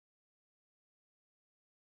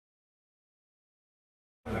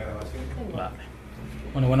Vale.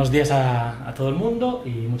 Bueno, buenos días a todo el mundo y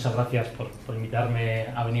muchas gracias por invitarme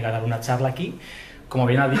a venir a dar una charla aquí. Como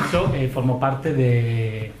bien ha dicho, formo parte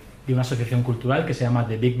de una asociación cultural que se llama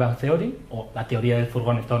The Big Bang Theory, o la teoría del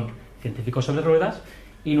furgonetón científico sobre ruedas,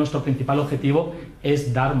 y nuestro principal objetivo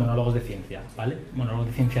es dar monólogos de ciencia, ¿vale? Monólogos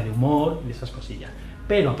de ciencia, de humor y de esas cosillas.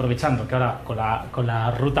 Pero aprovechando que ahora con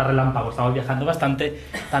la ruta relámpago estamos viajando bastante,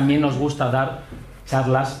 también nos gusta dar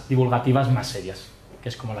charlas divulgativas más serias, que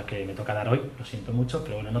es como la que me toca dar hoy, lo siento mucho,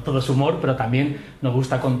 pero bueno, no todo es humor, pero también nos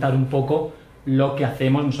gusta contar un poco lo que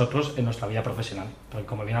hacemos nosotros en nuestra vida profesional. Porque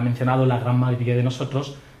como bien ha mencionado, la gran mayoría de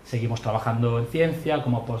nosotros seguimos trabajando en ciencia,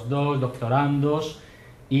 como postdocs, doctorandos,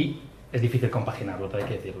 y es difícil compaginarlo, todo hay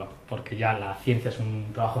que decirlo, porque ya la ciencia es un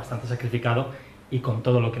trabajo bastante sacrificado y con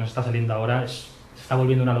todo lo que nos está saliendo ahora se está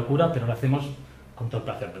volviendo una locura, pero lo hacemos con todo el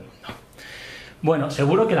placer del mundo. Bueno,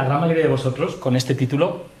 seguro que la gran mayoría de vosotros con este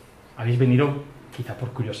título habéis venido quizá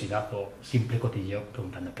por curiosidad o simple cotilleo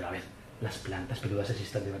preguntando, pero a ver, ¿las plantas peludas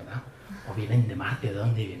existen de verdad? ¿O vienen de Marte? ¿De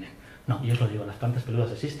dónde vienen? No, yo os lo digo, las plantas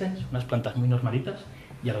peludas existen, son unas plantas muy normalitas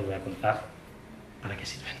y ahora os voy a contar para qué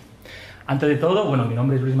sirven. Antes de todo, bueno, mi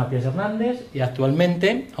nombre es Luis Matías Hernández y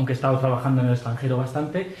actualmente, aunque he estado trabajando en el extranjero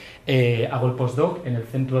bastante, hago el postdoc en el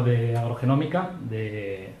Centro de Agrogenómica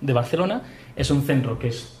de Barcelona. Es un centro que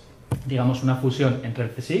es, digamos, una fusión entre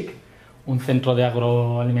el CSIC, un centro de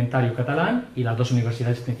agroalimentario catalán, y las dos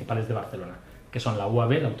universidades principales de Barcelona, que son la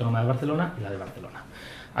UAB, la Autónoma de Barcelona, y la de Barcelona.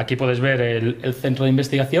 Aquí podéis ver el centro de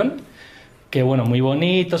investigación, que bueno, muy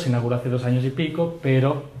bonito, se inauguró hace 2 años y pico,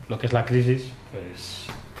 pero lo que es la crisis,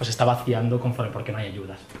 pues está vaciando conforme, porque no hay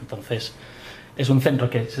ayudas. Entonces, es un centro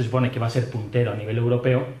que se supone que va a ser puntero a nivel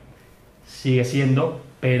europeo, sigue siendo,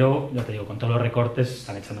 pero, ya te digo, con todos los recortes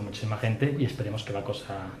están echando muchísima gente y esperemos que la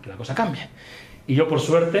cosa cambie. Y yo, por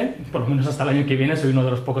suerte, por lo menos hasta el año que viene, soy uno de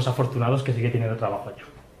los pocos afortunados que sigue teniendo trabajo allá.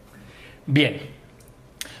 Bien.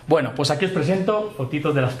 Bueno, pues aquí os presento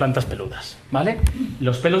fotitos de las plantas peludas, ¿vale?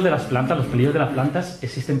 Los pelos de las plantas, los pelillos de las plantas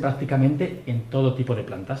existen prácticamente en todo tipo de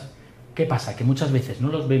plantas. ¿Qué pasa? Que muchas veces no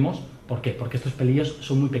los vemos. ¿Por qué? Porque estos pelillos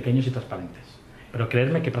son muy pequeños y transparentes. Pero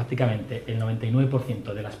creedme que prácticamente el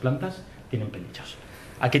 99% de las plantas tienen pelillos.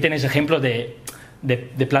 Aquí tenéis ejemplos de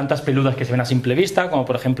plantas peludas que se ven a simple vista, como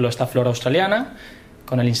por ejemplo esta flor australiana,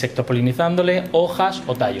 con el insecto polinizándole, hojas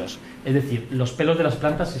o tallos. Es decir, los pelos de las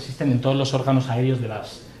plantas existen en todos los órganos aéreos de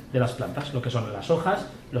las plantas, lo que son las hojas,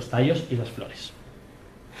 los tallos y las flores.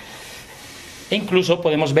 E incluso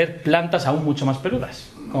podemos ver plantas aún mucho más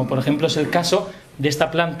peludas, como por ejemplo es el caso de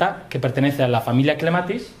esta planta que pertenece a la familia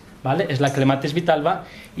Clematis, ¿vale? Es la Clematis vitalva,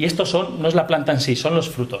 y estos no es la planta en sí, son los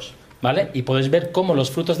frutos, ¿vale? Y podéis ver cómo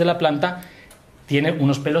los frutos de la planta tienen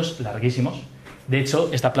unos pelos larguísimos. De hecho,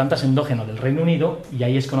 esta planta es endógeno del Reino Unido y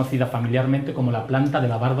ahí es conocida familiarmente como la planta de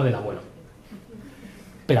la barba del abuelo.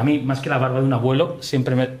 Pero a mí, más que la barba de un abuelo,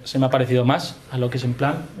 siempre se me ha parecido más a lo que es en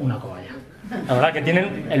plan una cobaya. La verdad que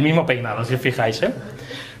tienen el mismo peinado, si os fijáis, ¿eh?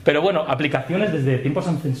 Pero bueno, aplicaciones desde tiempos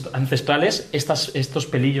ancestrales, estos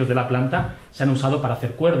pelillos de la planta se han usado para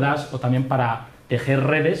hacer cuerdas o también para tejer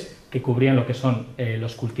redes que cubrían lo que son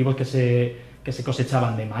los cultivos que se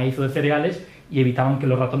cosechaban de maíz o de cereales y evitaban que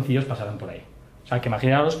los ratoncillos pasaran por ahí. O sea, que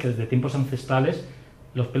imaginaros que desde tiempos ancestrales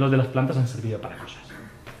los pelos de las plantas han servido para cosas.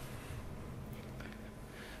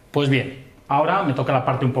 Pues bien, ahora me toca la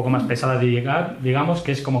parte un poco más pesada de llegar, digamos,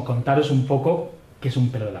 que es como contaros un poco qué es un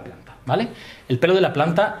pelo de la planta, ¿vale? El pelo de la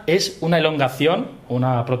planta es una elongación,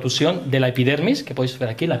 una protrusión de la epidermis, que podéis ver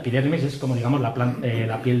aquí. La epidermis es como, digamos, la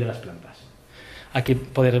piel de las plantas. Aquí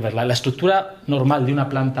podéis verla. La estructura normal de una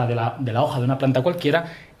planta, de la hoja de una planta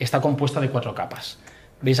cualquiera, está compuesta de 4 capas.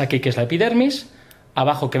 Veis aquí que es la epidermis,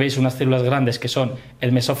 abajo que veis unas células grandes que son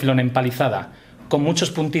el mesófilo empalizada, con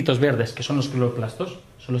muchos puntitos verdes que son los cloroplastos,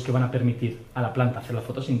 son los que van a permitir a la planta hacer la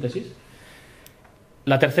fotosíntesis.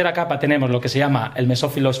 La tercera capa tenemos lo que se llama el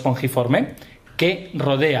mesófilo espongiforme, que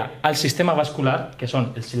rodea al sistema vascular, que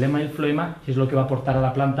son el xilema y el floema, y es lo que va a aportar a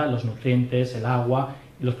la planta los nutrientes, el agua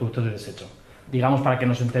y los productos de desecho. Digamos, para que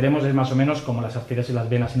nos enteremos, es más o menos como las arterias y las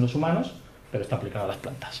venas en los humanos, pero está aplicado a las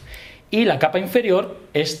plantas. Y la capa inferior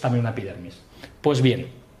es también una epidermis. Pues bien,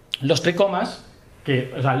 los tricomas,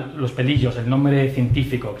 los pelillos, el nombre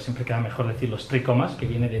científico, que siempre queda mejor decir los tricomas, que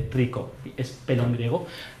viene de trico, es pelo en griego,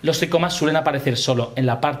 los tricomas suelen aparecer solo en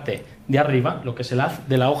la parte de arriba, lo que es el haz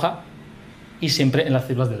de la hoja, y siempre en las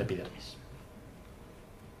células de la epidermis.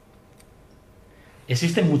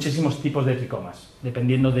 Existen muchísimos tipos de tricomas,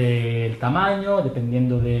 dependiendo del tamaño,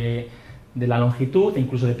 dependiendo de la longitud, e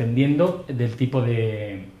incluso dependiendo del tipo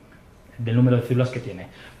del número de células que tiene.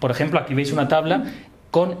 Por ejemplo, aquí veis una tabla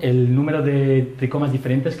con el número de tricomas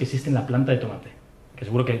diferentes que existe en la planta de tomate. Que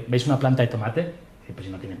seguro que veis una planta de tomate y pues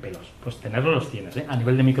si no tienen pelos, pues tenerlos los tienes, ¿eh? A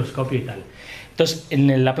nivel de microscopio y tal. Entonces,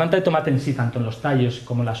 en la planta de tomate en sí, tanto en los tallos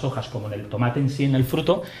como en las hojas, como en el tomate en sí, en el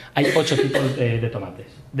fruto, hay 8 tipos de tomates,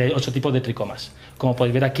 8 tipos de tricomas, como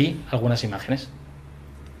podéis ver aquí algunas imágenes.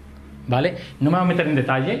 ¿Vale? No me voy a meter en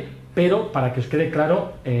detalle, pero para que os quede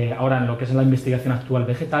claro, ahora en lo que es la investigación actual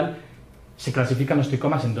vegetal, se clasifican los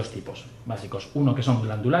tricomas en 2 tipos básicos, uno que son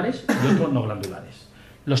glandulares y otro no glandulares.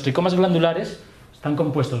 Los tricomas glandulares están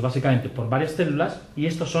compuestos básicamente por varias células y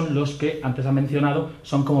estos son los que antes he mencionado,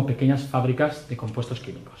 son como pequeñas fábricas de compuestos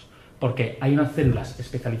químicos, porque hay unas células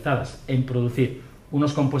especializadas en producir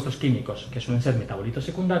unos compuestos químicos que suelen ser metabolitos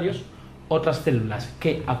secundarios, otras células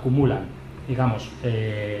que acumulan, digamos,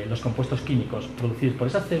 los compuestos químicos producidos por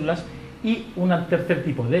esas células y un tercer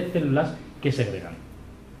tipo de células que segregan,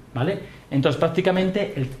 ¿vale? Entonces,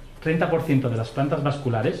 prácticamente el 30% de las plantas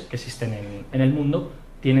vasculares que existen en el mundo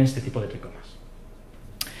tienen este tipo de tricomas.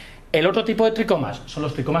 El otro tipo de tricomas son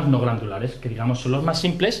los tricomas no glandulares, que digamos son los más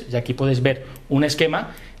simples, y aquí podéis ver un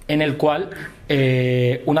esquema en el cual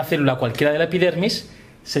una célula cualquiera de la epidermis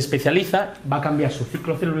se especializa, va a cambiar su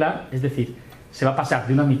ciclo celular, es decir, se va a pasar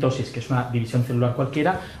de una mitosis, que es una división celular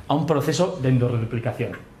cualquiera, a un proceso de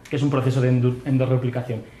endorreplicación. ¿Qué es un proceso de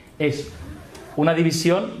endorreplicación? Es una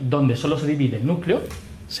división donde solo se divide el núcleo,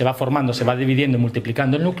 se va formando, se va dividiendo y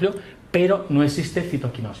multiplicando el núcleo, pero no existe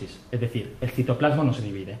citoquinosis, es decir, el citoplasma no se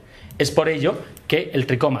divide. Es por ello que el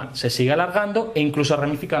tricoma se sigue alargando e incluso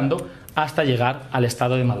ramificando hasta llegar al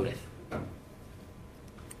estado de madurez.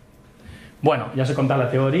 Bueno, ya os he contado la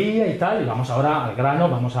teoría y tal, y vamos ahora al grano,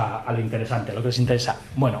 vamos a lo interesante, a lo que os interesa.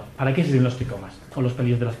 Bueno, ¿para qué sirven los tricomas o los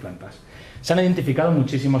pelillos de las plantas? Se han identificado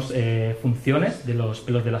muchísimas funciones de los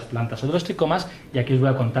pelos de las plantas o de los tricomas, y aquí os voy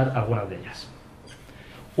a contar algunas de ellas.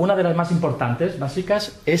 Una de las más importantes,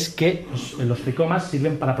 básicas, es que los tricomas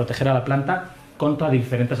sirven para proteger a la planta contra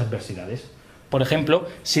diferentes adversidades. Por ejemplo,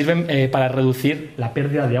 sirven para reducir la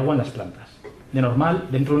pérdida de agua en las plantas. De normal,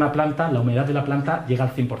 dentro de una planta, la humedad de la planta llega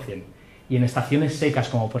al 100%. Y en estaciones secas,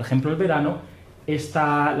 como por ejemplo el verano,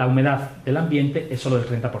 la humedad del ambiente es solo del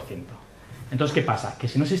 30%. Entonces, ¿qué pasa? Que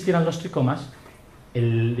si no existieran los tricomas,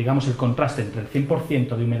 el contraste entre el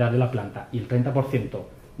 100% de humedad de la planta y el 30%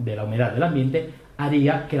 de la humedad del ambiente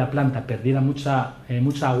haría que la planta perdiera mucha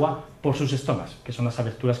agua por sus estomas, que son las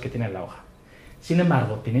aberturas que tiene la hoja. Sin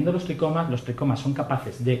embargo, teniendo los tricomas son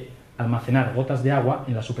capaces de almacenar gotas de agua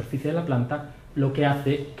en la superficie de la planta, lo que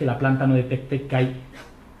hace que la planta no detecte que hay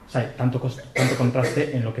tanto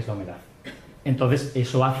contraste en lo que es la humedad. Entonces,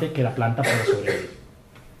 eso hace que la planta pueda sobrevivir.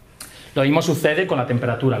 Lo mismo sucede con la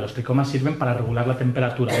temperatura. Los tricomas sirven para regular la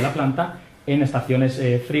temperatura de la planta en estaciones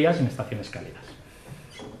frías y en estaciones cálidas.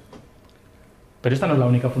 Pero esta no es la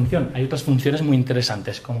única función. Hay otras funciones muy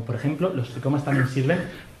interesantes, como por ejemplo, los tricomas también sirven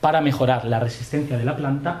para mejorar la resistencia de la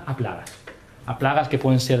planta a plagas. A plagas que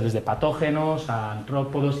pueden ser desde patógenos a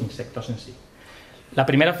artrópodos, insectos en sí. La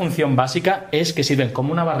primera función básica es que sirven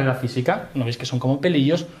como una barrera física, ¿no veis que son como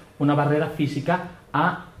pelillos? Una barrera física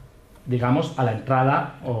a la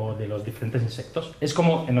entrada de los diferentes insectos. Es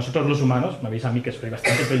como en nosotros los humanos, me veis a mí que soy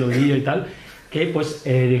bastante peludillo y tal, que pues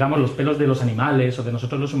los pelos de los animales o de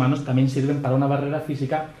nosotros los humanos también sirven para una barrera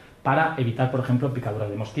física para evitar, por ejemplo, picaduras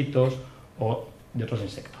de mosquitos o de otros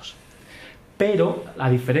insectos. Pero, a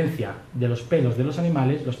diferencia de los pelos de los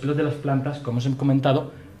animales, los pelos de las plantas, como os he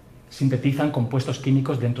comentado, sintetizan compuestos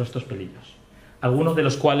químicos dentro de estos pelillos. Algunos de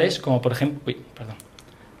los cuales, como por ejemplo,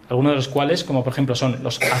 son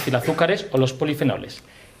los acilazúcares o los polifenoles,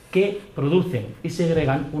 que producen y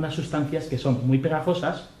segregan unas sustancias que son muy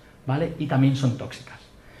pegajosas, ¿vale? Y también son tóxicas.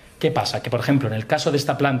 ¿Qué pasa? Que, por ejemplo, en el caso de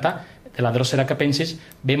esta planta, de la Drosera capensis,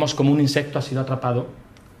 vemos como un insecto ha sido atrapado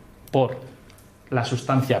por la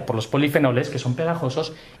sustancia, por los polifenoles, que son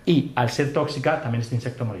pegajosos, y al ser tóxica, también este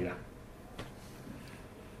insecto morirá.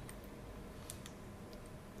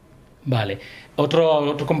 Vale.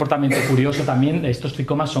 Otro comportamiento curioso también, estos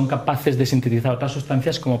tricomas son capaces de sintetizar otras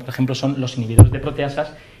sustancias, como por ejemplo son los inhibidores de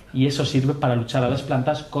proteasas, y eso sirve para luchar a las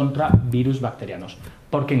plantas contra virus bacterianos,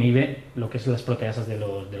 porque inhibe lo que es las proteasas de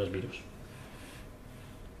los virus.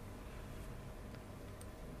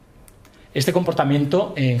 Este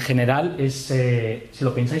comportamiento, en general, si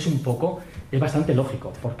lo pensáis un poco, es bastante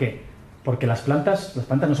lógico. ¿Por qué? Porque las plantas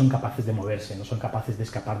no son capaces de moverse, no son capaces de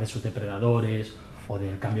escapar de sus depredadores o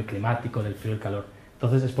del cambio climático, del frío y el calor.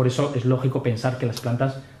 Entonces, por eso es lógico pensar que las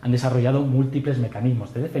plantas han desarrollado múltiples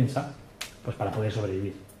mecanismos de defensa pues, para poder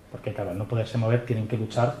sobrevivir. Porque, claro, al no poderse mover, tienen que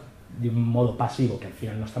luchar de un modo pasivo, que al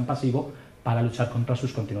final no es tan pasivo, para luchar contra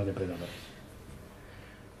sus continuos depredadores.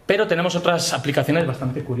 Pero tenemos otras aplicaciones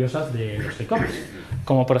bastante curiosas de los tricomas.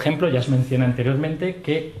 Como por ejemplo, ya os mencioné anteriormente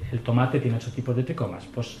que el tomate tiene 8 tipos de tricomas.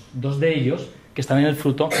 Pues 2 de ellos que están en el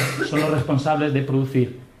fruto son los responsables de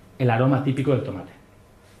producir el aroma típico del tomate.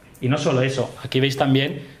 Y no solo eso, aquí veis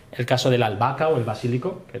también el caso de la albahaca o el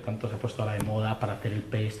basílico, que tanto se ha puesto ahora de moda para hacer el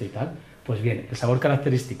pesto y tal. Pues bien, el sabor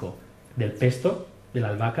característico del pesto, de la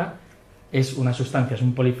albahaca, es una sustancia, es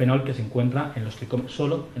un polifenol que se encuentra en los tricomas,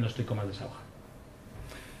 solo en los tricomas de esa hoja.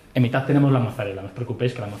 En mitad tenemos la mozzarella, no os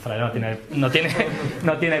preocupéis que la mozzarella no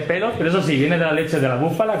tiene pelos, pero eso sí, viene de la leche de la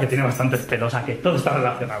búfala, que tiene bastantes pelos, o sea que todo está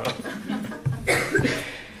relacionado.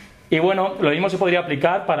 Y bueno, lo mismo se podría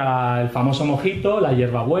aplicar para el famoso mojito, la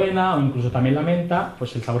hierbabuena o incluso también la menta,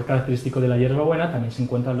 pues el sabor característico de la hierbabuena también se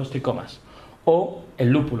encuentra en los tricomas. O el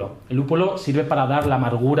lúpulo. El lúpulo sirve para dar la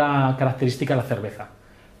amargura característica a la cerveza.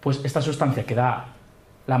 Pues esta sustancia que da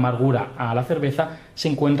la amargura a la cerveza se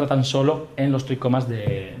encuentra tan solo en los tricomas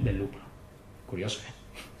del lúpulo. Curioso, ¿eh?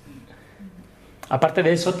 Aparte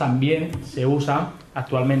de eso, también se usa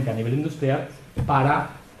actualmente a nivel industrial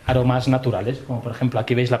para aromas naturales, como por ejemplo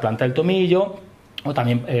aquí veis la planta del tomillo o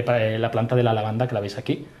también la planta de la lavanda, que la veis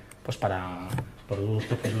aquí, pues para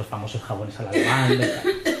productos, pues los famosos jabones a la lavanda,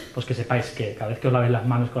 pues que sepáis que cada vez que os lavéis las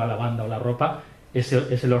manos con la lavanda o la ropa,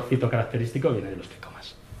 ese olorcito característico viene de los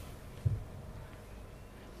tricomas.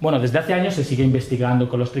 Bueno, desde hace años se sigue investigando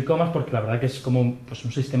con los tricomas porque la verdad que es como pues,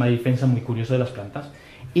 un sistema de defensa muy curioso de las plantas.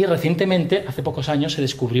 Y recientemente, hace pocos años, se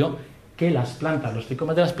descubrió que las plantas, los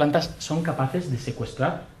tricomas de las plantas son capaces de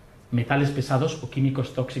secuestrar metales pesados o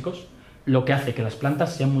químicos tóxicos, lo que hace que las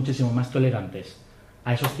plantas sean muchísimo más tolerantes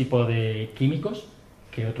a esos tipos de químicos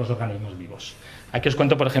que otros organismos vivos. Aquí os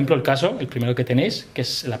cuento, por ejemplo, el caso, el primero que tenéis, que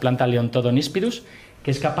es la planta Leontodon ispirus,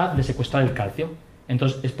 que es capaz de secuestrar el calcio.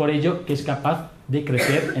 Entonces, es por ello que es capaz de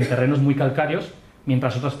crecer en terrenos muy calcáreos,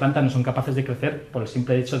 mientras otras plantas no son capaces de crecer por el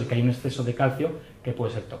simple hecho de que hay un exceso de calcio que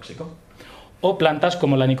puede ser tóxico. O plantas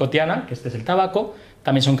como la nicotiana, que este es el tabaco,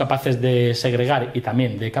 también son capaces de segregar y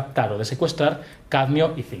también de captar o de secuestrar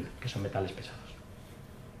cadmio y zinc, que son metales pesados.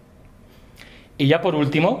 Y ya por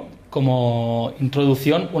último, como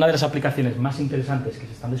introducción, una de las aplicaciones más interesantes que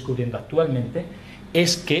se están descubriendo actualmente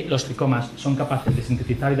es que los tricomas son capaces de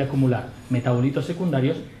sintetizar y de acumular metabolitos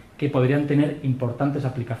secundarios que podrían tener importantes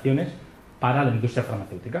aplicaciones para la industria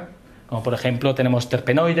farmacéutica. Como por ejemplo tenemos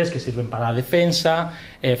terpenoides que sirven para la defensa,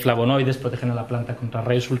 flavonoides protegen a la planta contra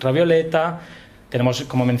rayos ultravioleta, tenemos,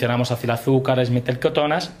 como mencionamos, acilazúcares,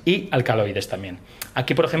 metilcotonas y alcaloides también.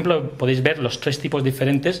 Aquí, por ejemplo, podéis ver los 3 tipos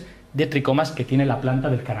diferentes de tricomas que tiene la planta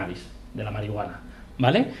del cannabis, de la marihuana,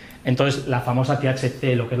 ¿vale? Entonces, la famosa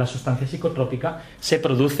THC, lo que es la sustancia psicotrópica, se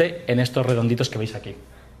produce en estos redonditos que veis aquí.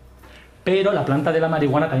 Pero la planta de la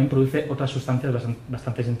marihuana también produce otras sustancias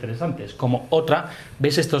bastante interesantes, como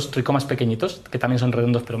 ¿veis estos tricomas pequeñitos, que también son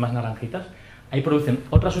redondos pero más naranjitas? Ahí producen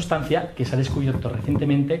otra sustancia que se ha descubierto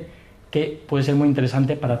recientemente que puede ser muy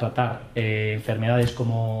interesante para tratar enfermedades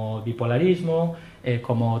como bipolarismo,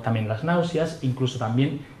 como también las náuseas, incluso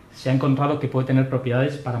también se ha encontrado que puede tener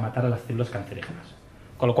propiedades para matar a las células cancerígenas.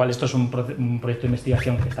 Con lo cual esto es un proyecto de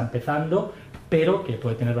investigación que está empezando, pero que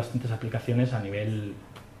puede tener bastantes aplicaciones a nivel,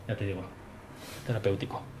 ya te digo,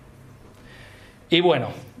 terapéutico. Y bueno,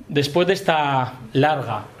 después de esta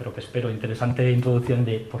larga, pero que espero interesante introducción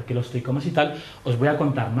de por qué los tricomas y tal, os voy a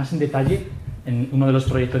contar más en detalle en uno de los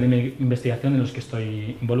proyectos de investigación en los que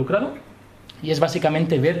estoy involucrado, y es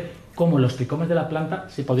básicamente ver cómo los tricomas de la planta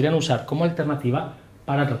se podrían usar como alternativa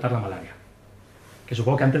para tratar la malaria. Que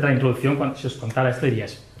supongo que antes de la introducción, si os contara esto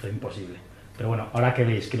diríais, esto es imposible. Pero bueno, ahora que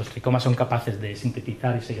veis que los tricomas son capaces de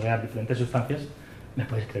sintetizar y segregar diferentes sustancias, me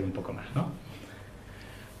podéis creer un poco más, ¿no?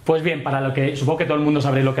 Pues bien, supongo que todo el mundo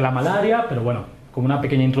sabréis lo que es la malaria, pero bueno, como una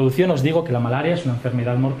pequeña introducción os digo que la malaria es una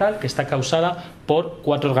enfermedad mortal que está causada por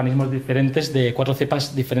 4 organismos diferentes, de 4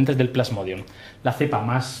 cepas diferentes del Plasmodium. La cepa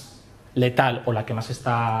más letal o la que más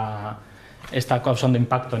está causando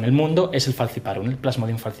impacto en el mundo es el falciparum, el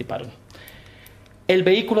Plasmodium falciparum. El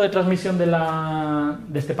vehículo de transmisión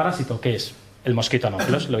de este parásito, ¿qué es? El mosquito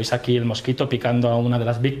anófelos. Lo veis aquí, el mosquito picando a una de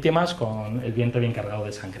las víctimas con el vientre bien cargado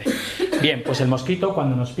de sangre. Bien, pues el mosquito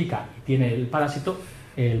cuando nos pica y tiene el parásito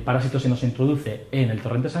se nos introduce en el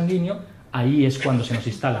torrente sanguíneo, ahí es cuando se nos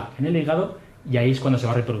instala en el hígado y ahí es cuando se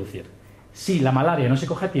va a reproducir. Si la malaria no se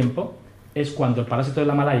coge a tiempo, es cuando el parásito de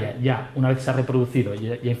la malaria ya, una vez se ha reproducido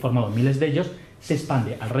y ha formado miles de ellos, se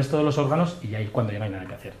expande al resto de los órganos y ahí es cuando ya no hay nada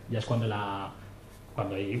que hacer. Ya es cuando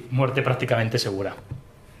hay muerte prácticamente segura.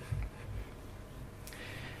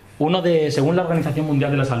 Según la Organización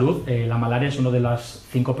Mundial de la Salud, la malaria es una de las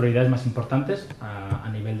 5 prioridades más importantes a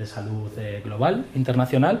nivel de salud global,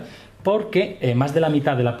 internacional, porque más de la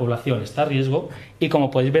mitad de la población está a riesgo y,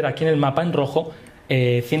 como podéis ver aquí en el mapa en rojo,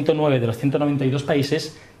 109 de los 192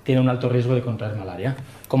 países tienen un alto riesgo de contraer malaria.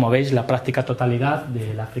 Como veis, la práctica totalidad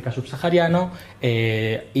del África subsahariano,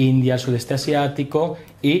 India, el sudeste asiático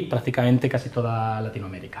y prácticamente casi toda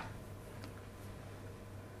Latinoamérica.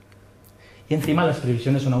 Y encima las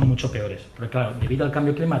previsiones son aún mucho peores, porque claro, debido al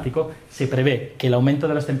cambio climático se prevé que el aumento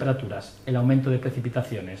de las temperaturas, el aumento de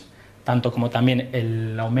precipitaciones, tanto como también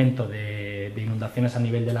el aumento de inundaciones a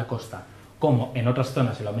nivel de la costa, como en otras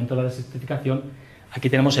zonas el aumento de la desertificación. Aquí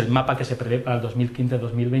tenemos el mapa que se prevé para el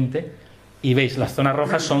 2015-2020 y veis, las zonas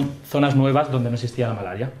rojas son zonas nuevas donde no existía la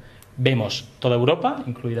malaria. Vemos toda Europa,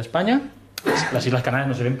 incluida España. Las Islas Canarias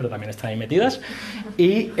no se ven, pero también están ahí metidas.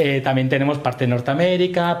 Y también tenemos parte de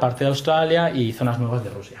Norteamérica, parte de Australia y zonas nuevas de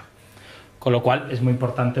Rusia. Con lo cual es muy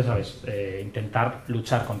importante, ¿sabes?, intentar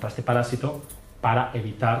luchar contra este parásito para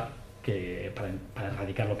evitar para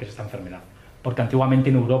erradicar lo que es esta enfermedad. Porque antiguamente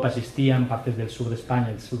en Europa existían partes del sur de España,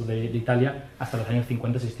 del sur de Italia, hasta los años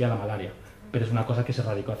 50 existía la malaria. Pero es una cosa que se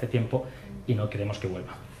erradicó hace tiempo y no queremos que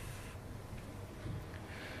vuelva.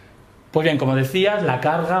 Pues bien, como decías, la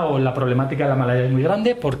carga o la problemática de la malaria es muy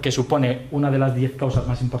grande porque supone una de las 10 causas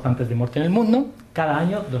más importantes de muerte en el mundo. Cada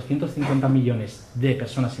año 250 millones de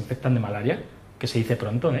personas se infectan de malaria, que se dice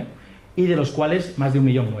pronto, y de los cuales más de 1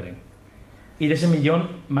 millón mueren. Y de ese millón,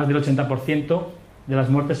 más del 80% de las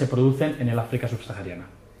muertes se producen en el África subsahariana.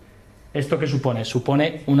 ¿Esto qué supone?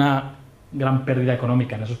 Supone una gran pérdida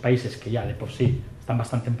económica en esos países que ya de por sí están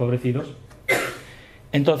bastante empobrecidos.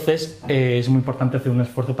 Entonces, es muy importante hacer un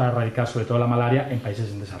esfuerzo para erradicar sobre todo la malaria en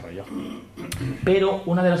países en desarrollo. Pero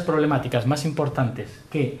una de las problemáticas más importantes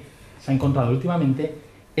que se ha encontrado últimamente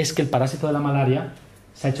es que el parásito de la malaria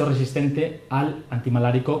se ha hecho resistente al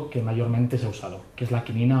antimalárico que mayormente se ha usado, que es la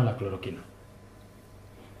quinina o la cloroquina.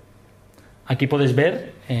 Aquí podéis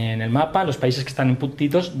ver en el mapa los países que están en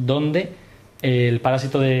puntitos donde el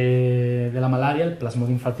parásito de la malaria, el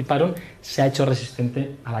Plasmodium falciparum, se ha hecho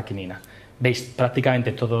resistente a la quinina. Veis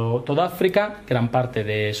prácticamente toda África, gran parte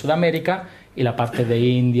de Sudamérica y la parte de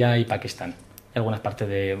India y Pakistán, y algunas partes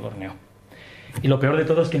de Borneo. Y lo peor de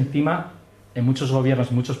todo es que encima en muchos gobiernos,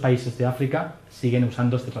 en muchos países de África siguen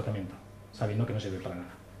usando este tratamiento, sabiendo que no sirve para nada.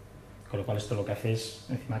 Con lo cual esto lo que hace es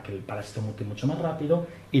encima que el parásito mute mucho más rápido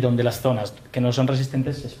y donde las zonas que no son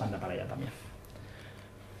resistentes se expanda para allá también.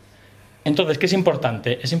 Entonces, ¿qué es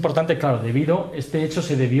importante? Es importante, claro, este hecho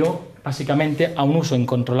se debió básicamente a un uso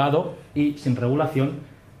incontrolado y sin regulación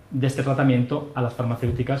de este tratamiento a las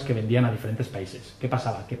farmacéuticas que vendían a diferentes países. ¿Qué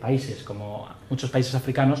pasaba? Que países, como muchos países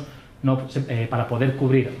africanos, para poder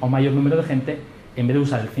cubrir a un mayor número de gente, en vez de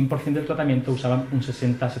usar el 100% del tratamiento, usaban un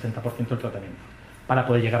 60-70% del tratamiento, para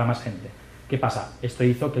poder llegar a más gente. ¿Qué pasa? Esto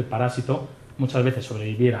hizo que el parásito muchas veces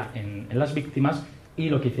sobreviviera en las víctimas y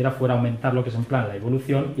lo que hiciera fuera aumentar lo que es en plan la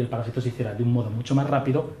evolución y el parásito se hiciera de un modo mucho más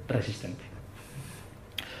rápido resistente.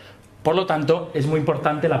 Por lo tanto, es muy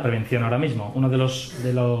importante la prevención ahora mismo. Uno de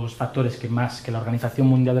los factores que la Organización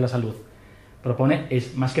Mundial de la Salud propone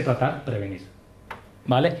es, más que tratar, prevenir,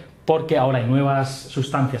 ¿vale? Porque ahora hay nuevas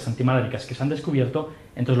sustancias antimaláricas que se han descubierto,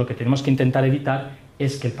 entonces lo que tenemos que intentar evitar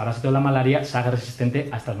es que el parásito de la malaria se haga resistente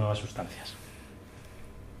a estas nuevas sustancias.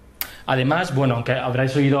 Además, bueno, aunque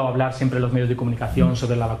habréis oído hablar siempre en los medios de comunicación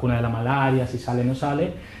sobre la vacuna de la malaria, si sale o no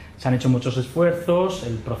sale, se han hecho muchos esfuerzos,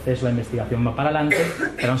 el proceso, la investigación va para adelante,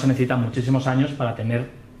 pero aún se necesitan muchísimos años para tener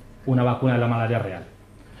una vacuna de la malaria real.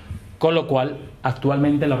 Con lo cual,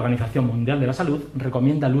 actualmente la Organización Mundial de la Salud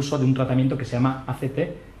recomienda el uso de un tratamiento que se llama ACT,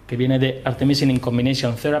 que viene de Artemisinin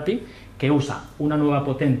Combination Therapy, que usa una nueva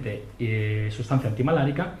potente sustancia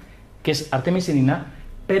antimalárica, que es artemisinina,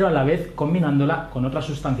 pero a la vez combinándola con otras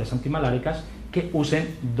sustancias antimaláricas que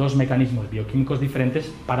usen dos mecanismos bioquímicos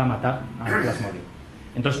diferentes para matar al Plasmodium.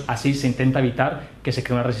 Entonces, así se intenta evitar que se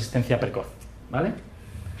cree una resistencia precoz, ¿vale?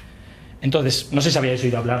 Entonces, no sé si habíais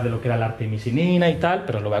oído hablar de lo que era la artemisinina y tal,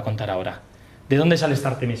 pero os lo voy a contar ahora. ¿De dónde sale esta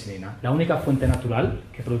artemisinina? La única fuente natural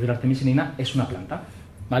que produce la artemisinina es una planta,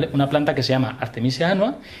 ¿vale? Una planta que se llama Artemisia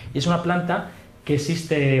annua y es una planta que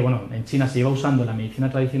existe, bueno, en China se lleva usando en la medicina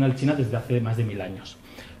tradicional china desde hace más de 1000 años.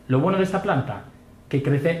 Lo bueno de esta planta, que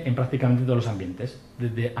crece en prácticamente todos los ambientes,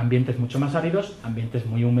 desde ambientes mucho más áridos, ambientes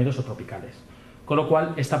muy húmedos o tropicales. Con lo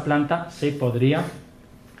cual, esta planta se podría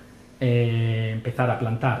empezar a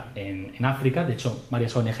plantar en África. De hecho,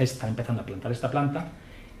 varias ONGs están empezando a plantar esta planta.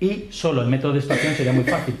 Y solo el método de extracción sería muy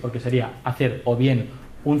fácil, porque sería hacer o bien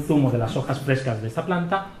un zumo de las hojas frescas de esta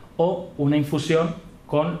planta o una infusión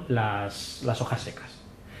con las hojas secas.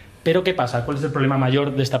 Pero, ¿qué pasa? ¿Cuál es el problema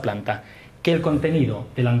mayor de esta planta? Que el contenido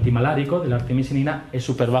del antimalárico, de la artemisinina, es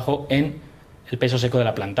súper bajo en el peso seco de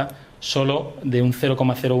la planta, solo de un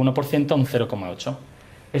 0,01% a un 0,8%.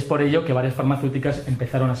 Es por ello que varias farmacéuticas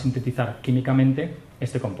empezaron a sintetizar químicamente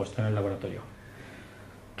este compuesto en el laboratorio.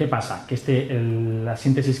 ¿Qué pasa? Que la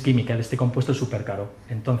síntesis química de este compuesto es súper caro.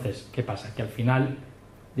 Entonces, ¿qué pasa? Que al final,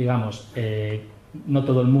 digamos, no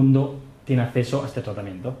todo el mundo tiene acceso a este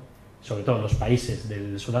tratamiento. Sobre todo los países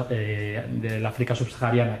del África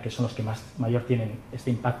subsahariana, que son los que mayor tienen este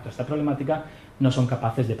impacto, esta problemática, no son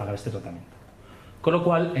capaces de pagar este tratamiento. Con lo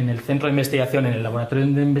cual, en el centro de investigación, en el laboratorio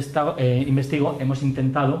donde investigo, hemos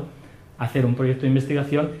intentado hacer un proyecto de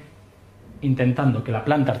investigación intentando que la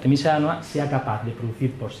planta Artemisia annua sea capaz de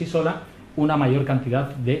producir por sí sola una mayor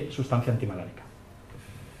cantidad de sustancia antimalárica.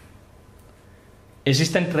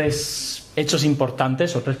 Existen tres hechos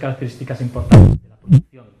importantes o tres características importantes de la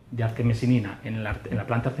producción de artemisinina en la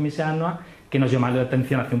planta Artemisia annua que nos llamaron la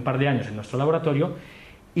atención hace un par de años en nuestro laboratorio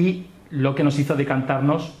y lo que nos hizo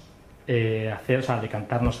decantarnos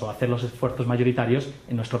o hacer los esfuerzos mayoritarios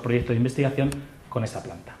en nuestro proyecto de investigación con esta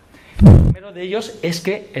planta. El primero de ellos es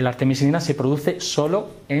que la artemisinina se produce solo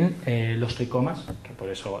en los tricomas, que por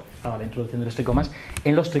eso estaba la introducción de los tricomas,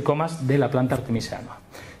 en los tricomas de la planta Artemisia annua.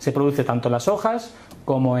 Se produce tanto en las hojas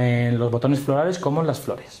como en los botones florales como en las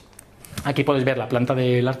flores. Aquí podéis ver la planta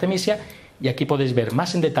de la artemisia y aquí podéis ver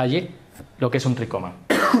más en detalle lo que es un tricoma.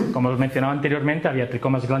 Como os mencionaba anteriormente, había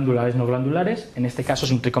tricomas glandulares no glandulares, en este caso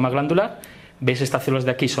es un tricoma glandular. Veis, estas células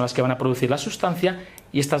de aquí son las que van a producir la sustancia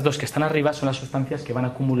y estas dos que están arriba son las sustancias que van a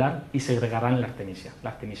acumular y segregarán la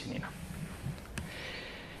artemisinina.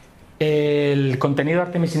 El contenido de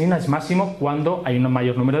artemisinina es máximo cuando hay un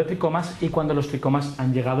mayor número de tricomas y cuando los tricomas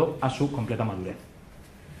han llegado a su completa madurez.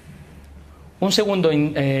 Un segundo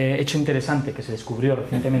hecho interesante que se descubrió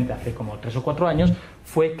recientemente, hace como 3 o 4 años,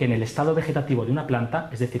 fue que en el estado vegetativo de una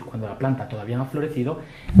planta, es decir, cuando la planta todavía no ha florecido,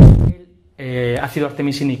 el ácido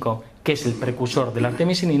artemisínico, que es el precursor de la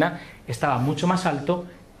artemisinina, estaba mucho más alto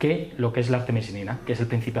que lo que es la artemisinina, que es el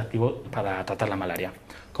principio activo para tratar la malaria.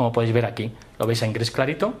 Como podéis ver aquí, lo veis en gris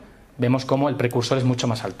clarito, vemos cómo el precursor es mucho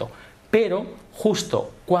más alto. Pero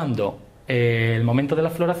justo cuando el momento de la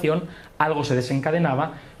floración, algo se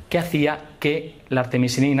desencadenaba que hacía que la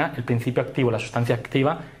artemisinina, el principio activo, la sustancia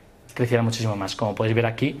activa, creciera muchísimo más, como podéis ver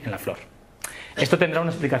aquí en la flor. Esto tendrá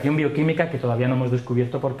una explicación bioquímica que todavía no hemos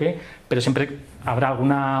descubierto por qué, pero siempre habrá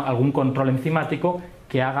algún control enzimático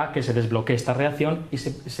que haga que se desbloquee esta reacción y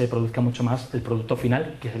se produzca mucho más el producto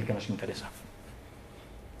final, que es el que nos interesa.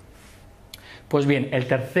 Pues bien, el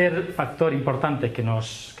tercer factor importante que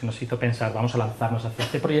nos hizo pensar vamos a lanzarnos hacia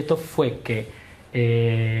este proyecto fue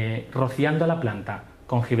que rociando a la planta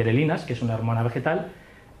con gibberelinas, que es una hormona vegetal,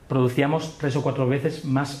 producíamos 3 o 4 veces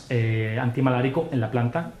más antimalárico en la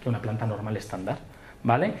planta que una planta normal estándar,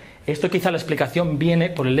 ¿vale? Esto quizá la explicación viene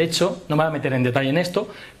por el hecho, no me voy a meter en detalle en esto,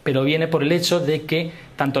 pero viene por el hecho de que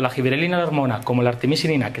tanto la gibberelina, la hormona, como la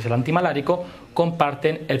artemisinina, que es el antimalárico,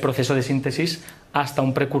 comparten el proceso de síntesis hasta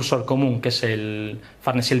un precursor común, que es el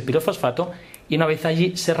farnesil pirofosfato, y una vez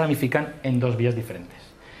allí se ramifican en 2 vías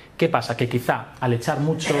diferentes. ¿Qué pasa? Que quizá al echar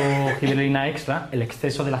mucho gibberelina extra, el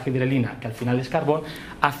exceso de la gibberelina, que al final es carbón,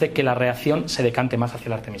 hace que la reacción se decante más hacia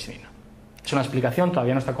la artemisinina. Es una explicación,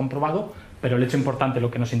 todavía no está comprobado, pero el hecho importante,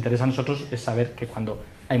 lo que nos interesa a nosotros, es saber que cuando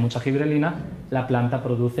hay mucha gibberelina, la planta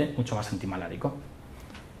produce mucho más antimalárico.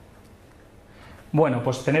 Bueno,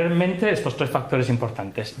 pues tener en mente estos 3 factores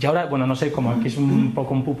importantes. Y ahora, bueno, no sé, como aquí es un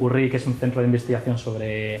poco un pupurrí, que es un centro de investigación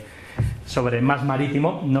sobre más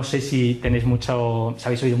marítimo, no sé si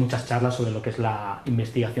habéis oído muchas charlas sobre lo que es la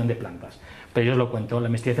investigación de plantas, pero yo os lo cuento. La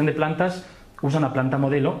investigación de plantas usa una planta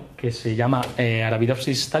modelo que se llama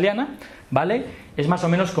Arabidopsis thaliana, ¿vale? Es más o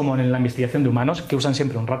menos como en la investigación de humanos, que usan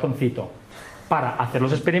siempre un ratoncito para hacer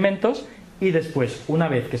los experimentos y después, una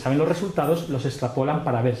vez que saben los resultados, los extrapolan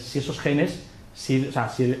para ver si esos genes si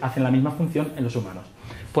hacen la misma función en los humanos.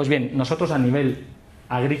 Pues bien, nosotros a nivel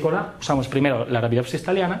agrícola usamos primero la Arabidopsis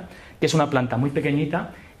thaliana, que es una planta muy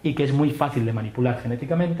pequeñita y que es muy fácil de manipular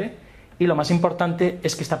genéticamente, y lo más importante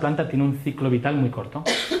es que esta planta tiene un ciclo vital muy corto.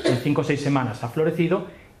 En 5 o 6 semanas ha florecido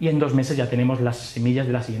y en 2 meses ya tenemos las semillas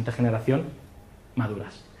de la siguiente generación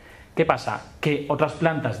maduras. ¿Qué pasa? Que otras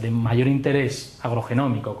plantas de mayor interés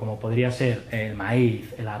agrogenómico, como podría ser el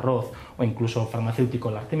maíz, el arroz o incluso farmacéutico,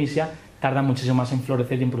 la artemisia, tardan muchísimo más en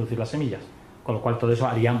florecer y en producir las semillas, con lo cual todo eso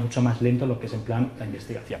haría mucho más lento lo que es en plan la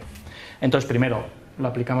investigación. Entonces, primero lo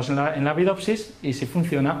aplicamos en la Arabidopsis y si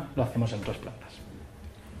funciona, lo hacemos en otras plantas.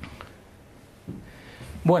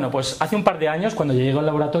 Bueno, pues hace un par de años, cuando llegué al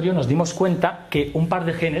laboratorio, nos dimos cuenta que un par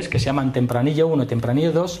de genes, que se llaman tempranillo 1 y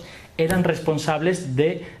tempranillo 2, eran responsables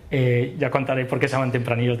de, ya contaré por qué se llaman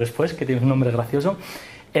tempranillos después, que tiene un nombre gracioso,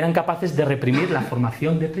 eran capaces de reprimir la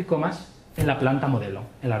formación de tricomas en la planta modelo,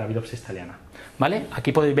 en la Arabidopsis thaliana, ¿vale?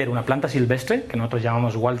 Aquí podéis ver una planta silvestre, que nosotros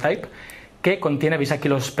llamamos wild type, que contiene, veis aquí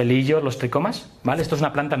los pelillos, los tricomas, ¿vale? Esto es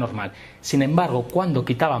una planta normal. Sin embargo, cuando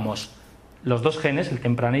quitábamos los dos genes, el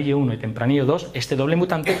tempranillo 1 y tempranillo 2, este doble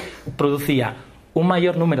mutante producía un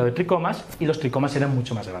mayor número de tricomas y los tricomas eran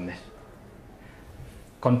mucho más grandes.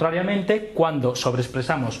 Contrariamente, cuando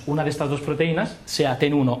sobreexpresamos una de estas dos proteínas, sea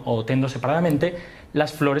TEN1 o TEN2 separadamente,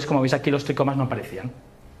 las flores, como veis aquí, los tricomas no aparecían.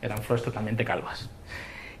 Eran flores totalmente calvas.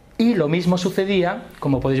 Y lo mismo sucedía,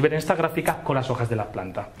 como podéis ver en esta gráfica, con las hojas de la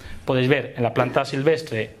planta. Podéis ver en la planta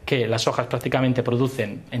silvestre que las hojas prácticamente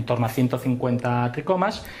producen en torno a 150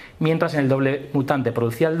 tricomas, mientras en el doble mutante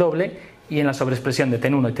producía el doble y en la sobreexpresión de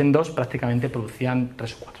TEN1 y TEN2 prácticamente producían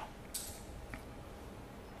 3 o 4.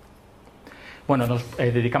 Bueno, nos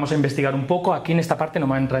dedicamos a investigar un poco. Aquí en esta parte no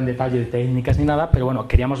me voy a entrar en detalle de técnicas ni nada, pero bueno,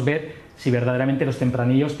 queríamos ver si verdaderamente los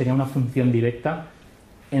tempranillos tenían una función directa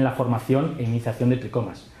en la formación e iniciación de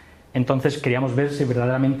tricomas. Entonces queríamos ver si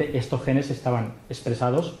verdaderamente estos genes estaban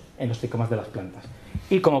expresados en los tricomas de las plantas.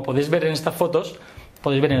 Y como podéis ver en estas fotos,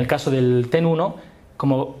 podéis ver en el caso del TEN1,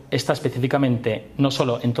 como está específicamente no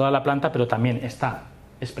solo en toda la planta, pero también está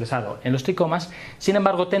expresado en los tricomas. Sin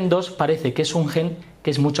embargo, TEN2 parece que es un gen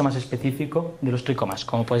que es mucho más específico de los tricomas,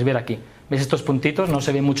 como podéis ver aquí. ¿Veis estos puntitos? No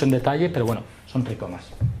se ve mucho en detalle, pero bueno, son tricomas.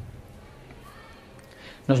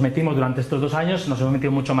 Nos metimos durante estos 2 años, nos hemos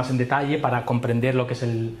metido mucho más en detalle para comprender lo que es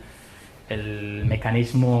el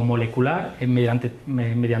mecanismo molecular.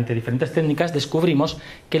 Mediante diferentes técnicas descubrimos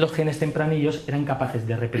que los genes tempranillos eran capaces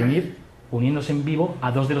de reprimir, uniéndose en vivo,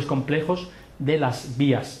 a 2 de los complejos de las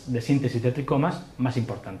vías de síntesis de tricomas más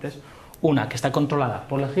importantes. Una que está controlada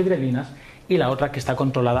por las gibrelinas y la otra que está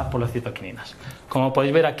controlada por las citoquininas. Como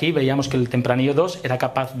podéis ver aquí, veíamos que el tempranillo 2 era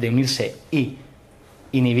capaz de unirse y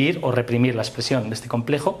inhibir o reprimir la expresión de este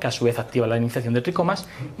complejo, que a su vez activa la iniciación de tricomas,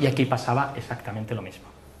 y aquí pasaba exactamente lo mismo.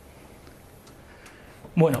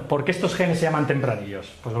 Bueno, ¿por qué estos genes se llaman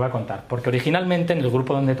tempranillos? Pues lo voy a contar. Porque originalmente, en el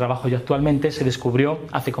grupo donde trabajo yo actualmente, se descubrió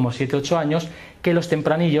hace como 7 o 8 años que los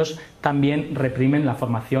tempranillos también reprimen la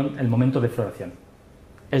formación, el momento de floración.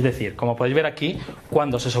 Es decir, como podéis ver aquí,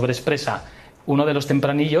 cuando se sobreexpresa uno de los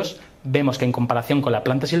tempranillos, vemos que en comparación con la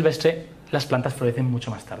planta silvestre, las plantas florecen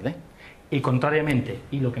mucho más tarde. Y contrariamente,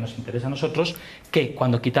 y lo que nos interesa a nosotros, que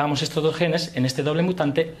cuando quitábamos estos dos genes, en este doble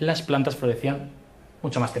mutante, las plantas florecían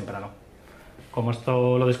mucho más temprano. Como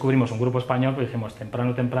esto lo descubrimos un grupo español, pues dijimos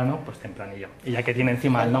temprano, pues tempranillo. Y ya que tiene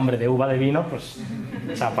encima el nombre de uva de vino, pues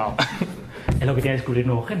chapao. Es lo que tiene descubrir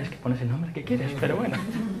nuevos genes, que pones el nombre que quieres, pero bueno.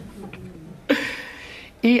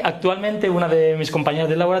 Y actualmente una de mis compañeras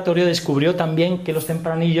del laboratorio descubrió también que los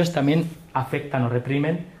tempranillos también afectan o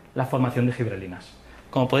reprimen la formación de gibrelinas.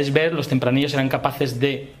 Como podéis ver, los tempranillos eran capaces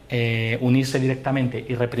de unirse directamente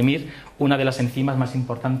y reprimir una de las enzimas más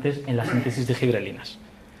importantes en la síntesis de gibrelinas.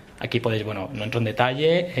 Aquí podéis, bueno, no entro en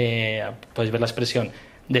detalle, podéis ver la expresión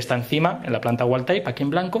de esta enzima en la planta wild type, aquí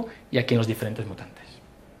en blanco, y aquí en los diferentes mutantes.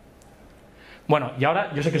 Bueno, y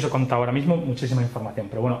ahora, yo sé que os he contado ahora mismo muchísima información,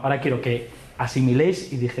 pero bueno, ahora quiero que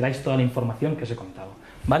asimiléis y digeráis toda la información que os he contado,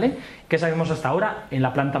 ¿vale? ¿Qué sabemos hasta ahora en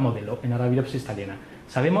la planta modelo, en Arabidopsis thaliana?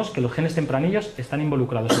 Sabemos que los genes tempranillos están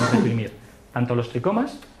involucrados en reprimir tanto los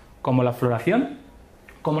tricomas, como la floración,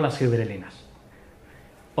 como las gibrelinas.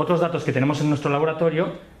 Otros datos que tenemos en nuestro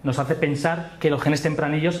laboratorio nos hace pensar que los genes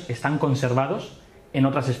tempranillos están conservados en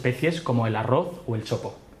otras especies como el arroz o el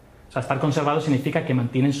chopo. O sea, estar conservados significa que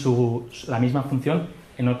mantienen la misma función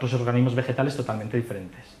en otros organismos vegetales totalmente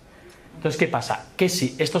diferentes. Entonces, ¿qué pasa? Que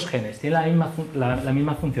si estos genes tienen la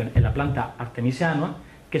misma función en la planta Artemisia annua,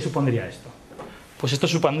 ¿qué supondría esto? Pues esto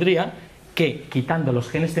supondría que, quitando los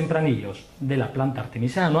genes tempranillos de la planta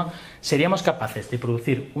Artemisia annua, seríamos capaces de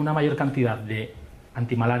producir una mayor cantidad de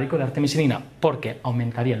antimalárico de artemisinina, porque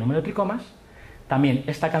aumentaría el número de tricomas. También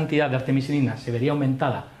esta cantidad de artemisinina se vería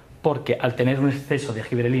aumentada porque al tener un exceso de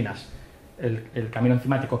gibrelinas el camino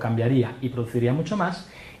enzimático cambiaría y produciría mucho más.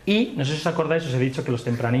 Y no sé si os acordáis, os he dicho que los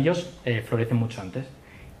tempranillos florecen mucho antes,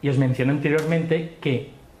 y os mencioné anteriormente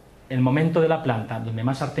que el momento de la planta donde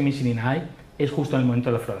más artemisinina hay es justo en el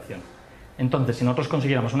momento de la floración. Entonces, si nosotros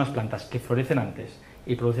consiguiéramos unas plantas que florecen antes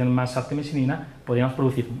y producen más artemisinina, podríamos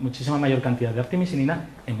producir muchísima mayor cantidad de artemisinina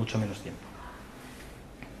en mucho menos tiempo.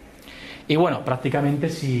 Y bueno, prácticamente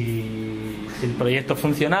si el proyecto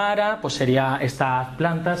funcionara, pues estas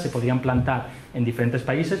plantas se podrían plantar en diferentes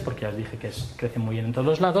países, porque ya os dije que crecen muy bien en todos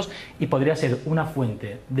los lados, y podría ser una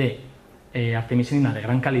fuente de artemisinina de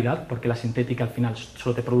gran calidad, porque la sintética al final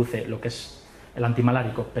solo te produce lo que es el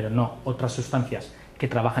antimalárico, pero no otras sustancias que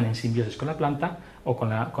trabajan en simbiosis con la planta o con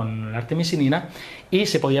la artemisinina, y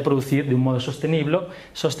se podía producir de un modo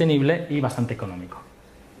sostenible y bastante económico.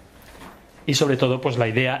 Y sobre todo, pues la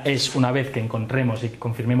idea es, una vez que encontremos y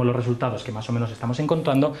confirmemos los resultados que más o menos estamos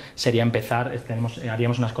encontrando, sería empezar,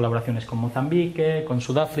 haríamos unas colaboraciones con Mozambique, con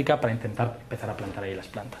Sudáfrica, para intentar empezar a plantar ahí las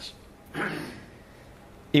plantas.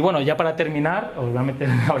 Y bueno, ya para terminar, os voy a meter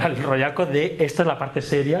ahora el rollaco de esta es la parte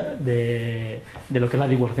seria de lo que es la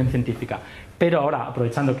divulgación científica. Pero ahora,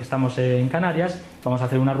 aprovechando que estamos en Canarias, vamos a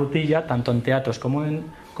hacer una rutilla, tanto en teatros como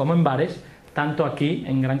en bares, tanto aquí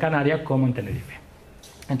en Gran Canaria como en Tenerife.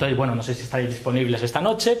 Entonces, bueno, no sé si estaréis disponibles esta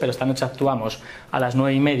noche, pero esta noche actuamos a las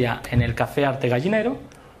 9:30 en el Café Arte Gallinero,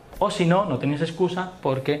 o si no, no tenéis excusa,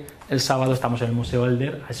 porque el sábado estamos en el Museo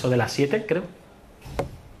Elder, a eso de las 7, creo.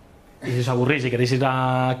 Y si os aburrís y queréis ir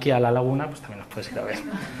aquí a la laguna, pues también os podéis ir a ver.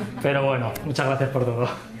 Pero bueno, muchas gracias por todo.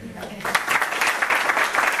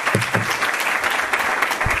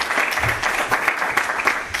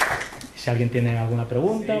 Si alguien tiene alguna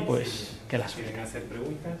pregunta, pues que las suelte. ¿Quieren hacer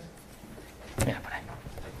preguntas? Mira, por ahí.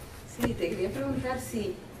 Sí, te quería preguntar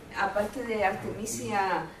si, aparte de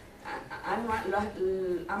Artemisia annua,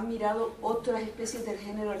 ¿han mirado otras especies del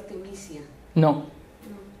género Artemisia?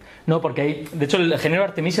 No, porque hay, de hecho el género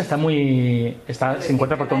Artemisia se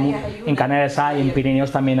encuentra por todo el mundo. En Canarias hay, en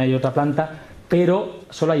Pirineos también hay otra planta, pero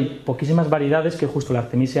solo hay poquísimas variedades, que justo la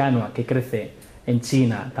Artemisia annua, que crece en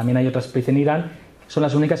China, también hay otra especie en Irán, son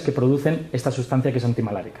las únicas que producen esta sustancia que es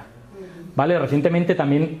antimalárica. ¿Vale? Recientemente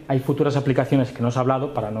también hay futuras aplicaciones que no os he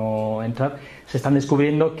hablado, para no entrar, se están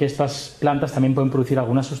descubriendo que estas plantas también pueden producir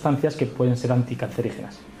algunas sustancias que pueden ser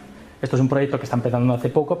anticancerígenas. Esto es un proyecto que está empezando hace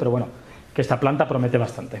poco, pero bueno, que esta planta promete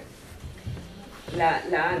bastante. La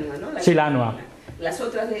annua, ¿no? Sí, la annua. Las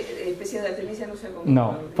otras especies de Artemisia no sé cómo.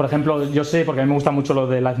 No, por ejemplo, yo sé, porque a mí me gusta mucho lo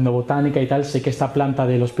de la etnobotánica y tal, sé que esta planta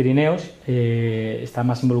de los Pirineos está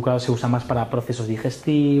más involucrada, se usa más para procesos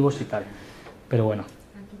digestivos y tal. Pero bueno.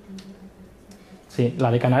 Sí,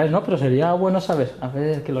 la de Canarias no, pero sería bueno saber. A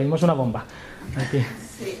ver, que lo mismo es una bomba. Aquí.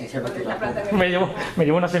 Sí, es la planta que me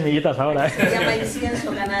llevo unas semillitas ahora. Se llama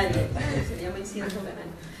incienso canario. Se llama incienso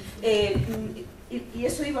canario. Y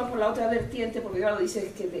eso iba por la otra vertiente, porque claro,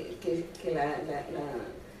 dices que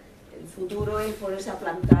el futuro es ponerse a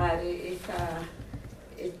plantar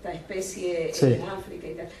esta especie en África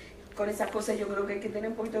y tal. Con esas cosas yo creo que hay que tener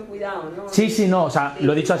un poquito de cuidado, ¿no? Sí, no, o sea,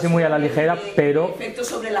 lo he dicho así muy a la ligera, pero... Efectos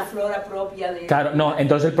sobre la flora propia de... Claro, no,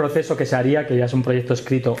 entonces el proceso que se haría, que ya es un proyecto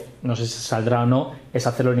escrito, no sé si saldrá o no, es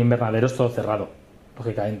hacerlo en invernaderos todo cerrado,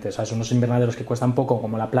 lógicamente. O sea, son unos invernaderos que cuestan poco,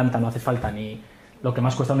 como la planta no hace falta ni... Lo que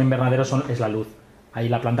más cuesta un invernadero es la luz. Ahí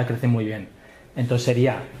la planta crece muy bien. Entonces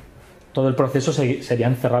todo el proceso sería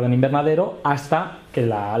encerrado en invernadero hasta que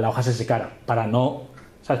la hoja se secara, para no...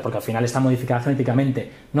 ¿Sabes? Porque al final está modificada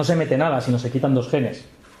genéticamente. No se mete nada, sino se quitan 2 genes.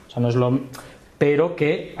 O sea, no es lo... Pero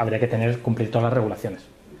que habría que cumplir todas las regulaciones.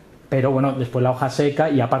 Pero bueno, después la hoja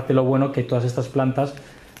seca, y aparte lo bueno que todas estas plantas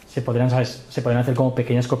se podrían hacer como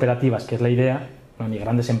pequeñas cooperativas, que es la idea, no ni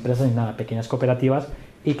grandes empresas ni nada, pequeñas cooperativas,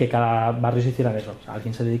 y que cada barrio se hiciera eso. O sea,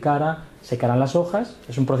 alguien se dedicara, secaran las hojas,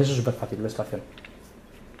 es un proceso súper fácil de extracción.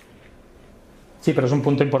 Sí, pero es un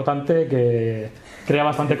punto importante que crea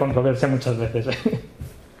bastante controversia muchas veces.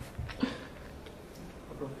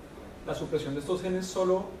 ¿La supresión de estos genes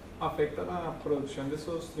solo afecta la producción de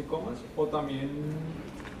estos tricomas o también,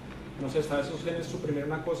 no sé, está esos genes suprimir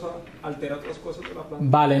una cosa, altera otras cosas de la planta?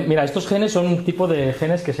 Vale, mira, estos genes son un tipo de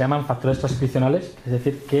genes que se llaman factores transcripcionales, es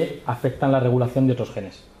decir, que afectan la regulación de otros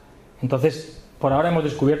genes. Entonces, por ahora hemos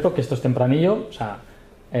descubierto que esto es tempranillo, o sea,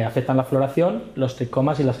 afectan la floración, los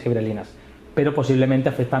tricomas y las gibrelinas, pero posiblemente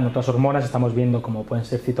afectan otras hormonas, estamos viendo como pueden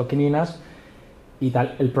ser citoquininas y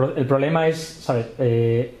tal. El problema es, ¿sabes?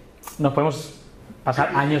 Nos podemos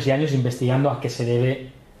pasar años y años investigando a qué se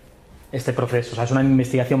debe este proceso. O sea, es una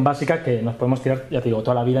investigación básica que nos podemos tirar, ya te digo,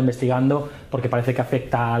 toda la vida investigando, porque parece que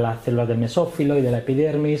afecta a las células del mesófilo y de la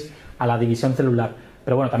epidermis, a la división celular.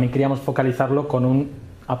 Pero bueno, también queríamos focalizarlo con una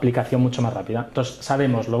aplicación mucho más rápida. Entonces,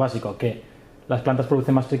 sabemos lo básico, que las plantas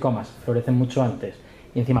producen más tricomas, florecen mucho antes,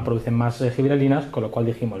 y encima producen más gibrelinas, con lo cual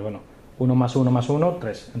dijimos, bueno, 1 más 1 más 1,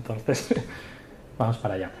 3. Entonces... vamos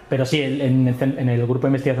para allá. Pero sí, en el grupo de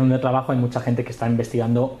investigación de trabajo hay mucha gente que está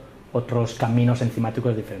investigando otros caminos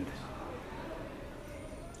enzimáticos diferentes.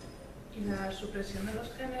 ¿Y la supresión de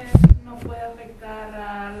los genes no puede afectar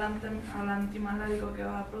al antimalárico que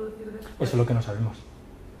va a producir después? Eso es lo que no sabemos.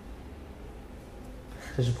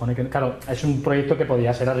 Se supone que, claro, es un proyecto que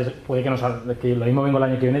podría ser, puede que lo mismo vengo el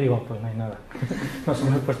año que viene y digo, pues no hay nada. Nos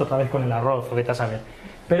hemos puesto otra vez con el arroz, o vete a saber.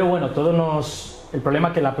 Pero bueno, el problema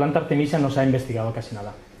es que la planta Artemisia no se ha investigado casi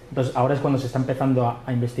nada. Entonces ahora es cuando se está empezando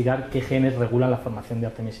a investigar qué genes regulan la formación de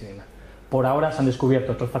artemisinina. Por ahora se han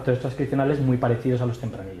descubierto otros factores transcripcionales muy parecidos a los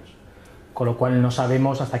tempranillos. con lo cual no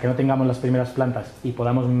sabemos, hasta que no tengamos las primeras plantas y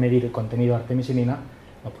podamos medir el contenido de artemisinina,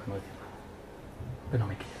 no podemos decir nada. Pero no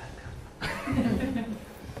me quiero dar.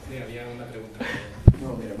 Sí, había una pregunta.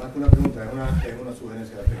 No, mira, más que una pregunta, es una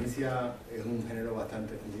sugerencia. La artemisia es un género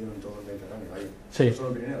bastante extendido en todo el Mediterráneo, ¿vale? Sí. No solo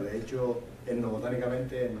en Pirineo, de hecho,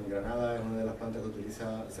 etnobotánicamente en Granada es una de las plantas que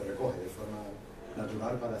se recoge de forma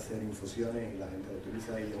natural para hacer infusiones y la gente la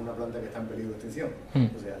utiliza, y es una planta que está en peligro de extinción.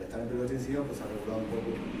 O sea, al estar en peligro de extinción, pues se ha regulado un poco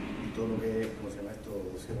todo lo que es, ¿cómo se llama esto?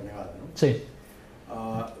 Sierra Nevada, ¿no? Sí.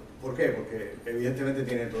 ¿Por qué? Porque evidentemente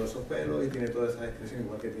tiene todos esos pelos y tiene toda esa descripción,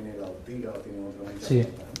 igual que tiene la ortiga o tiene otra mancha. Sí.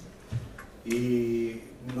 Y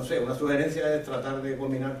no sé, una sugerencia es tratar de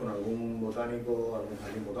combinar con algún botánico, algún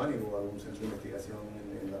jardín botánico, algún centro de investigación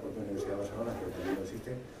en la propia Universidad de Barcelona, que también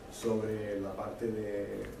existe, sobre la parte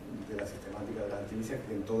de la sistemática de las artemisias,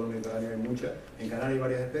 que en todo el Mediterráneo hay muchas, en Canarias hay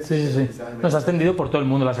varias especies. Sí. Nos ha extendido por todo el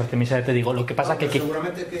mundo las artemisias, te digo. Lo que pasa que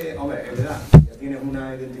seguramente es que, hombre, es verdad, ya tienes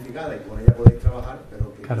una identificada y con ella podéis trabajar,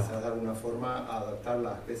 pero que claro, quizás de alguna forma adaptar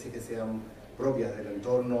las especies que sean propias del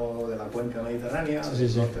entorno de la cuenca mediterránea,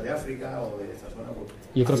 del norte de África o de esa zona. Pues,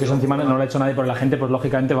 yo creo que eso encima no lo ha hecho nadie, porque la gente, pues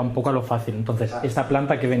lógicamente va un poco a lo fácil. Entonces, claro, esta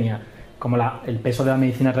planta que venía, como el peso de la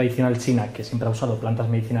medicina tradicional china, que siempre ha usado plantas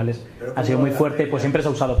medicinales, ha sido muy fuerte, pues siempre se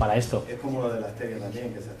ha usado para esto. Es como lo de la stevia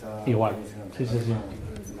también, que se está... Igual, sí.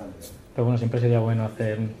 Pero bueno, siempre sería bueno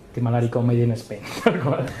hacer timalárico made in Spain.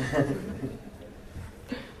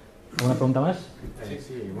 ¿Alguna pregunta más?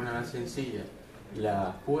 Sí, una sencilla.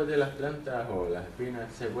 ¿Las púas de las plantas o las espinas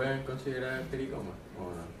se pueden considerar tricomas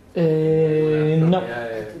o no? No.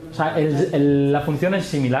 O sea, la función es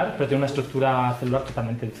similar, pero tiene una estructura celular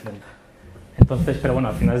totalmente diferente. Entonces, pero bueno,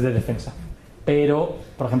 al final es de defensa. Pero,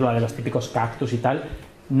 por ejemplo, la de los típicos cactus y tal,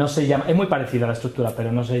 no se llama, es muy parecida a la estructura,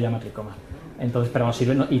 pero no se llama tricoma. Entonces, pero no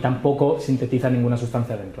sirve, y tampoco sintetiza ninguna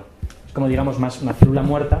sustancia dentro. Es como, digamos, más una célula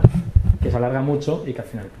muerta que se alarga mucho y que al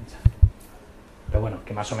final pincha. Pero bueno,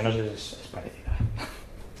 que más o menos es parecida.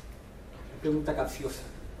 Pregunta capciosa.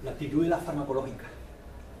 La actitud de la farmacológica.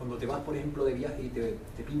 Cuando te vas, por ejemplo, de viaje y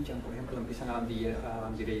te pinchan, por ejemplo, empiezan a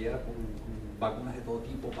banderillear con vacunas de todo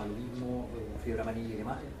tipo, paludismo, fiebre amarilla y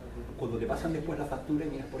demás. Cuando te pasan después la factura y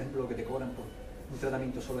miras, por ejemplo, lo que te cobran por un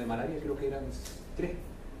tratamiento solo de malaria, creo que eran 3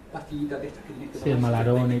 pastillitas de estas que tienes que tomar, el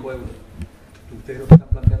Malarón, 25 euros. Ustedes están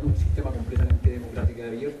planteando un sistema completamente democrático y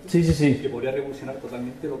abierto, que podría revolucionar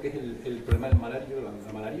totalmente lo que es el problema del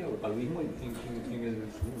la malaria o el paludismo en el mundo.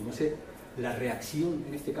 No sé, la reacción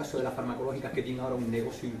en este caso de las farmacológicas, que tienen ahora un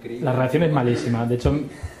negocio increíble. La reacción es malísima. De hecho,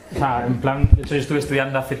 o sea, yo estuve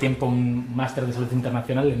estudiando hace tiempo un máster de salud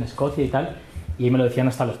internacional en Escocia y tal, y ahí me lo decían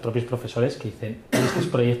hasta los propios profesores, que dicen, estos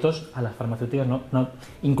proyectos a las farmacéuticas no,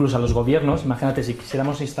 incluso a los gobiernos. Imagínate, si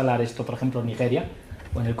quisiéramos instalar esto, por ejemplo, en Nigeria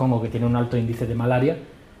o en el Congo, que tiene un alto índice de malaria,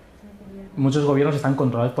 muchos gobiernos están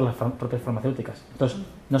controlados por las propias farmacéuticas. Entonces,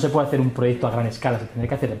 no se puede hacer un proyecto a gran escala, se tendría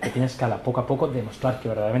que hacer en pequeña escala, poco a poco, demostrar que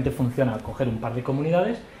verdaderamente funciona, coger un par de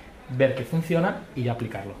comunidades, ver que funciona y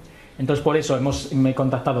aplicarlo. Entonces, por eso me he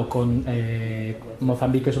contactado con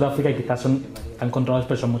Mozambique y Sudáfrica, y quizás están controlados,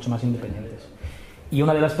 pero son mucho más independientes. Y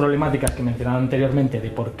una de las problemáticas que mencionaba anteriormente de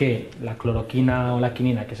por qué la cloroquina o la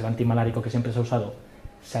quinina, que es el antimalárico que siempre se ha usado,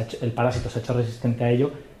 el parásito se ha hecho resistente a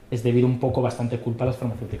ello, es debido un poco, bastante culpa a las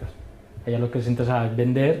farmacéuticas. A ellas lo que les interesa es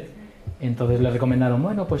vender, entonces les recomendaron,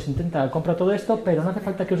 bueno, pues compra todo esto, pero no hace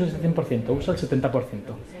falta que uses el 100%, usa el 70%.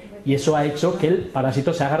 Y eso ha hecho que el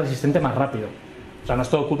parásito se haga resistente más rápido. O sea, no es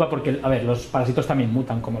todo culpa porque, a ver, los parásitos también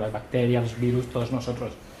mutan, como las bacterias, los virus, todos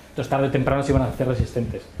nosotros. Entonces, tarde o temprano se van a hacer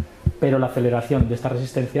resistentes. Pero la aceleración de esta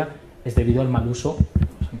resistencia es debido al mal uso de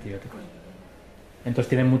los antibióticos. Entonces,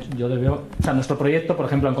 tienen mucho, o sea, nuestro proyecto, por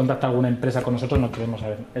ejemplo, han contactado alguna empresa con nosotros, no queremos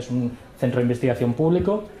saber. Es un centro de investigación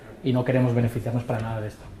público y no queremos beneficiarnos para nada de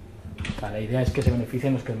esto. O sea, la idea es que se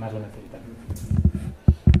beneficien los que más lo necesitan.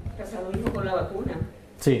 Pasa lo mismo con la vacuna.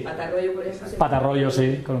 Sí. Patarroyo, por eso. Patarroyo,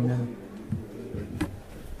 sí, colombiano.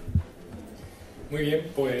 Muy bien,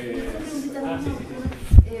 pues...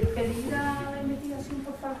 Pedir la investigación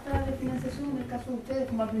por falta de financiación, en el caso de ustedes,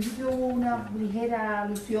 como al principio hubo una ligera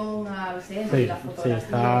alusión al centro y la fotografía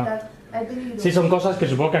y tal, sí, son cosas que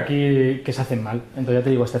supongo que aquí que se hacen mal. Entonces ya te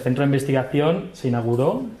digo, este centro de investigación se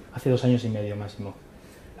inauguró hace 2 años y medio máximo.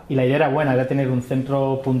 Y la idea era buena, era tener un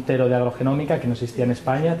centro puntero de agrogenómica que no existía en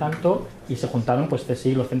España tanto, y se juntaron pues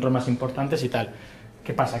los centros más importantes y tal.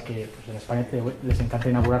 ¿Qué pasa? Que pues, en España les encanta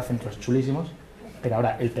inaugurar centros chulísimos, pero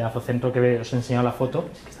ahora el pedazo centro que os he enseñado la foto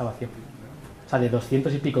es que está vacío. O sea, de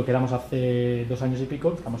 200 y pico que éramos hace 2 años y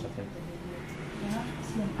pico, estamos a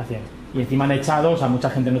 100. Y encima han echado, o sea, mucha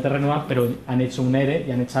gente no te renueva, pero han hecho un ERE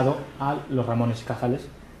y han echado a los Ramones y Cajales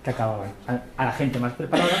que acababan. A la gente más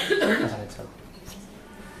preparada las han echado.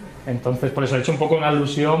 Entonces, por eso he hecho un poco una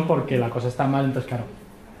alusión, porque la cosa está mal, entonces claro.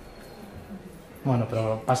 Bueno,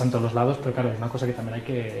 pero pasa en todos los lados, pero claro, es una cosa que también hay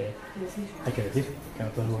que decir, que no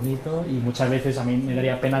todo es bonito, y muchas veces a mí me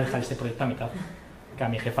daría pena dejar este proyecto a mitad, que a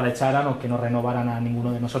mi jefa le echaran o que no renovaran a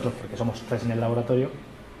ninguno de nosotros, porque somos 3 en el laboratorio,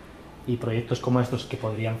 y proyectos como estos que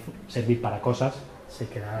podrían servir para cosas, se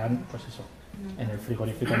quedarán, pues eso, en el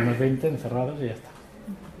frigorífico en unos 20, encerrados y ya está.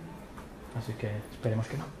 Así que esperemos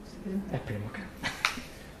que no. Esperemos que no.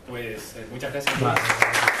 Pues muchas gracias. Vale.